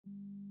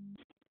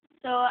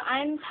So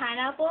I'm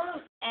Pineapple,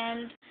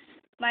 and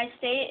my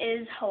state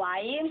is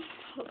Hawaii,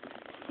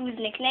 whose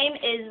nickname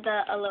is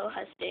the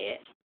Aloha State.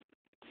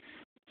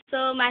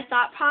 So my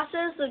thought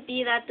process would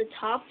be that the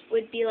top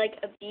would be like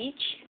a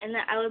beach, and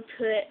that I would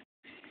put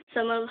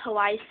some of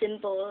Hawaii's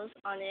symbols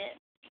on it.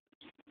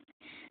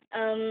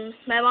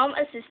 My mom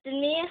assisted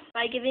me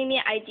by giving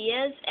me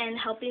ideas and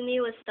helping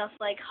me with stuff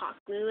like hot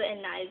glue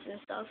and knives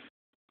and stuff.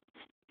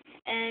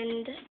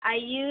 And I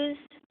used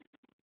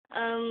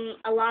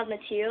a lot of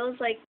materials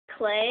like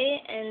clay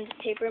and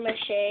paper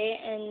mache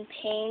and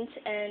paint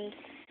and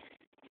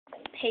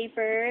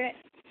paper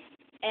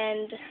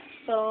and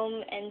foam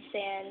and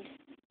sand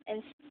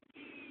and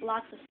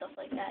lots of stuff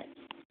like that.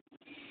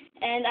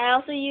 And I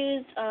also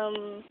used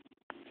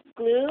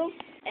glue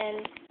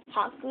and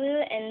hot glue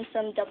and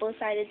some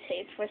double-sided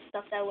tape for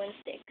stuff that wouldn't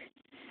stick.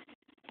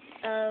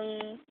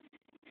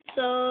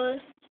 So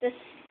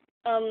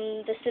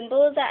the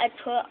symbols that I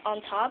put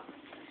on top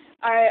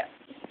are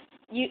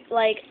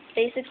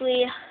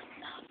basically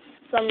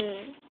some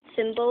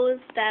symbols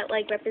that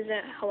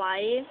represent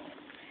Hawaii.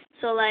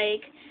 So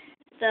like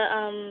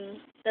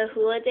the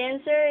hula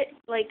dancer,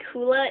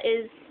 hula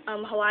is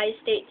Hawaii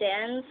state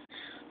dance,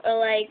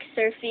 or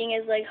surfing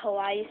is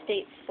Hawaii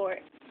state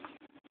sport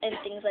and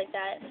things like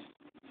that.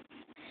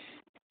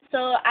 So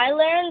I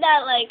learned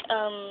that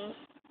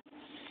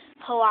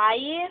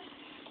Hawaii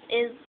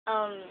is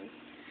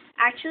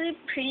actually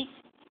pretty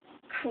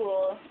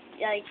cool.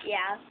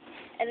 Yeah.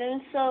 And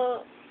then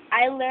so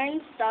I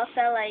learned stuff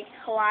that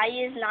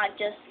Hawaii is not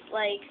just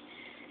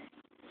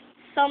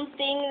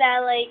something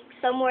that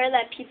somewhere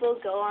that people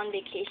go on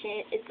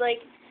vacation. It's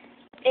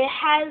it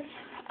has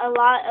a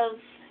lot of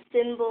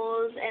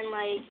symbols and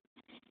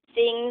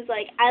things.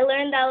 I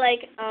learned that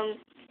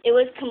it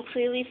was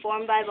completely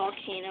formed by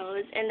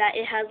volcanoes, and that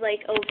it has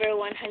over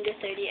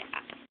 130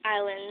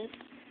 islands.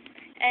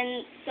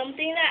 And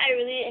something that I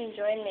really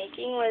enjoyed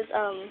making was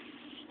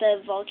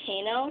the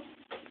volcano,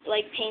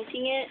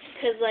 painting it,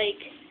 because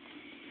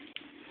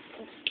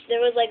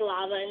there was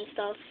lava and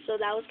stuff, so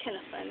that was kind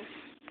of fun.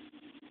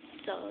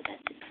 So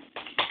that's it.